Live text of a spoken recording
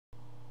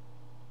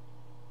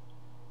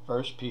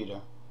1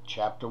 Peter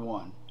chapter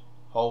 1,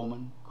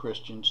 Holman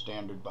Christian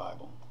Standard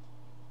Bible.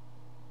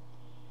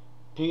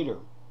 Peter,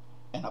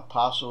 an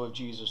apostle of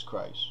Jesus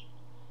Christ,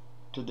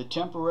 to the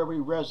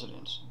temporary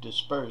residents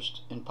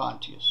dispersed in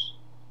Pontus,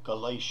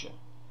 Galatia,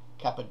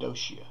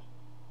 Cappadocia,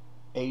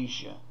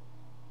 Asia,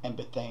 and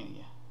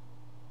Bithynia,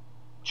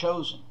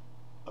 chosen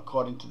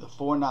according to the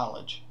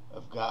foreknowledge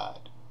of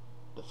God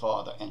the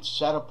Father, and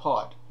set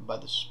apart by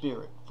the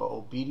Spirit for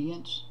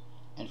obedience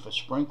and for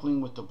sprinkling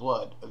with the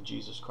blood of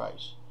Jesus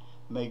Christ.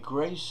 May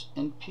grace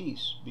and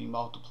peace be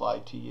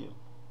multiplied to you.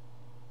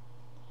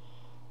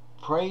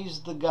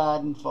 Praise the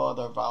God and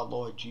Father of our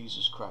Lord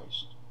Jesus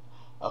Christ.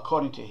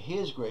 According to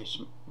His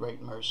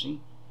great mercy,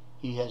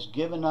 He has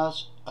given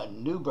us a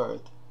new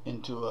birth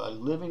into a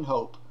living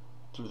hope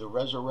through the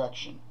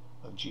resurrection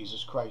of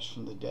Jesus Christ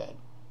from the dead,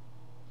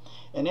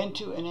 and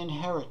into an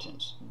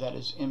inheritance that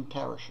is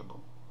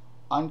imperishable,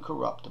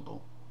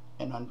 uncorruptible,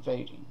 and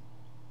unfading,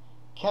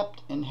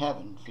 kept in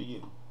heaven for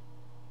you.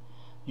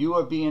 You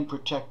are being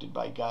protected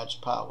by God's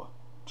power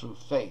through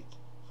faith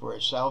for a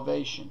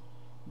salvation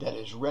that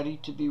is ready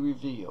to be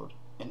revealed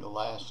in the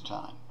last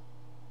time.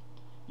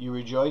 You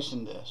rejoice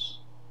in this,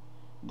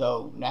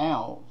 though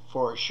now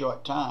for a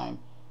short time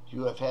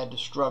you have had to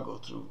struggle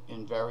through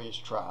in various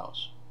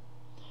trials,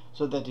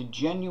 so that the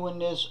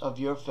genuineness of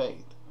your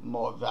faith,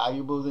 more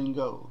valuable than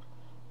gold,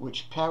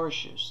 which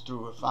perishes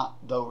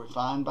though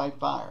refined by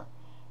fire,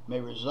 may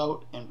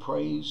result in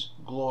praise,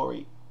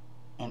 glory,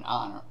 and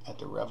honor at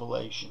the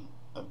revelation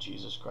of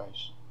Jesus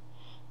Christ.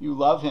 You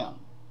love Him,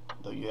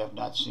 though you have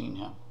not seen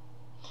Him.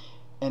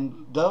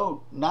 And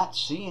though not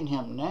seeing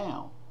Him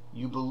now,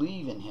 you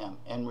believe in Him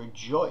and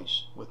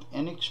rejoice with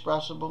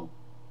inexpressible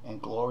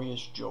and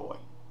glorious joy,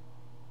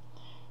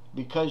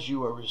 because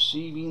you are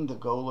receiving the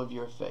goal of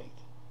your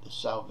faith, the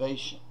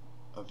salvation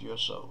of your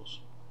souls.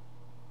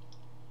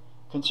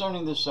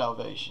 Concerning this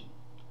salvation,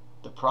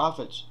 the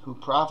prophets who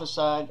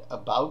prophesied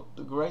about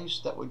the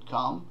grace that would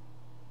come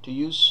to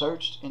you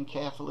searched and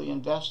carefully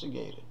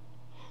investigated.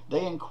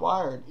 They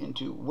inquired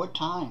into what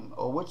time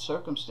or what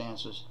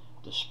circumstances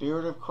the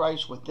Spirit of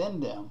Christ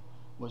within them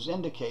was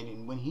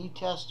indicating when He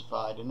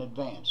testified in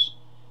advance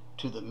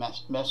to the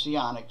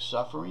messianic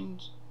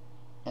sufferings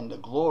and the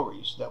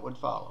glories that would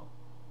follow.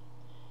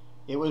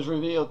 It was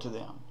revealed to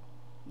them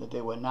that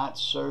they were not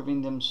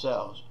serving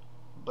themselves,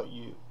 but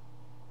you.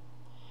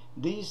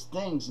 These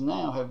things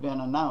now have been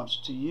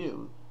announced to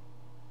you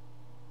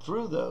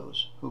through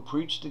those who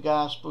preach the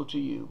gospel to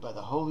you by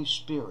the Holy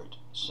Spirit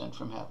sent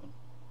from heaven.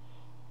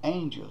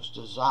 Angels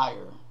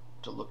desire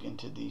to look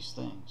into these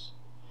things.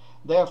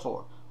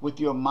 Therefore, with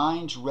your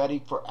minds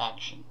ready for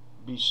action,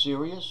 be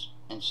serious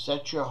and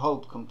set your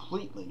hope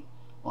completely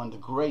on the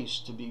grace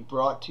to be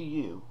brought to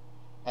you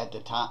at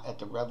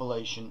the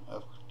revelation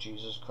of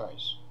Jesus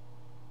Christ.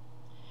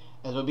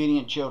 As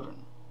obedient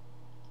children,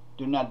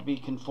 do not be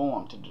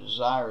conformed to the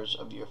desires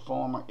of your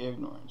former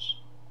ignorance,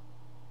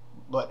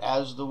 but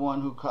as the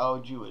one who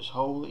called you is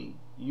holy,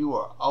 you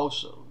are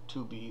also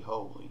to be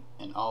holy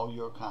in all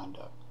your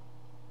conduct.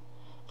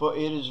 For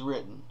it is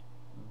written,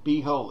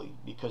 "Be holy,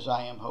 because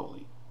I am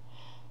holy."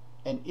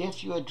 And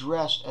if you are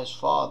dressed as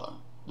Father,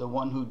 the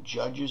one who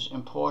judges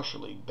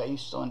impartially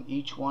based on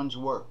each one's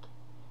work,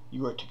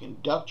 you are to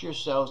conduct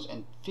yourselves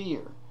in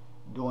fear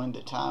during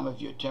the time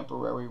of your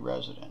temporary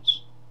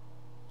residence.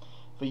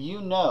 For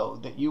you know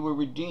that you were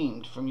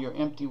redeemed from your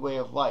empty way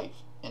of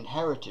life,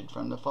 inherited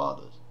from the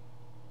fathers,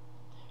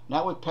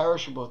 not with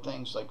perishable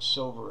things like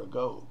silver or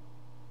gold,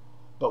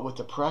 but with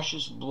the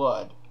precious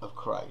blood of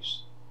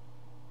Christ,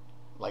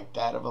 like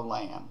that of a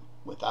lamb,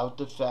 without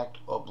defect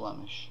or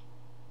blemish.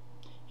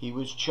 He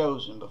was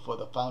chosen before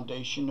the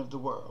foundation of the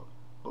world,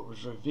 but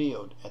was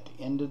revealed at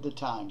the end of the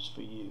times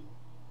for you,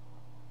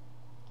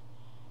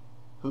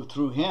 who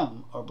through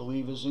Him are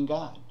believers in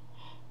God,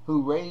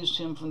 who raised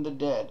Him from the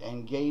dead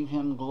and gave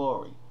Him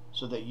glory,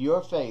 so that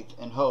your faith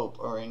and hope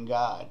are in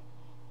God.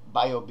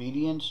 By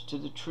obedience to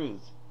the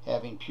truth,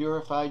 having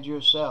purified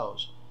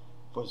yourselves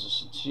for the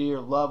sincere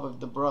love of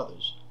the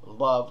brothers,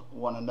 love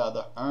one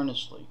another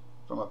earnestly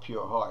from a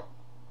pure heart.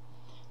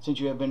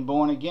 Since you have been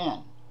born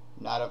again,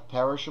 not of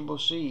perishable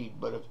seed,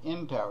 but of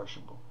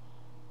imperishable,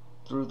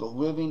 through the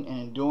living and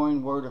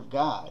enduring Word of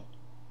God.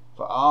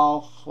 For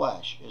all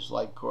flesh is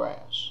like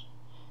grass,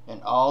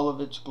 and all of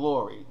its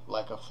glory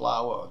like a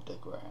flower of the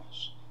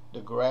grass.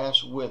 The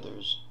grass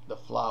withers, the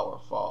flower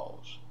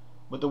falls,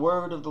 but the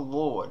word of the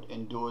Lord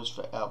endures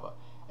forever.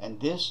 And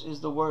this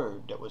is the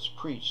word that was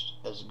preached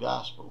as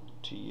gospel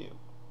to you.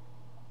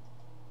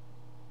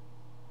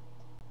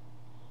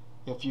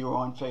 If you're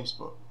on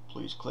Facebook,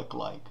 please click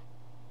like.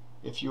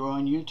 If you're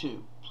on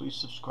YouTube, please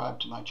subscribe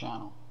to my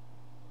channel.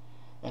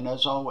 And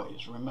as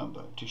always,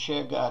 remember to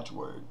share God's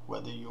word,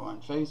 whether you're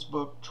on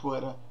Facebook,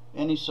 Twitter,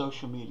 any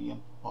social media,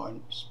 or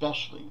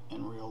especially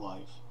in real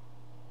life.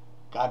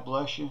 God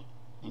bless you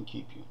and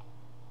keep you.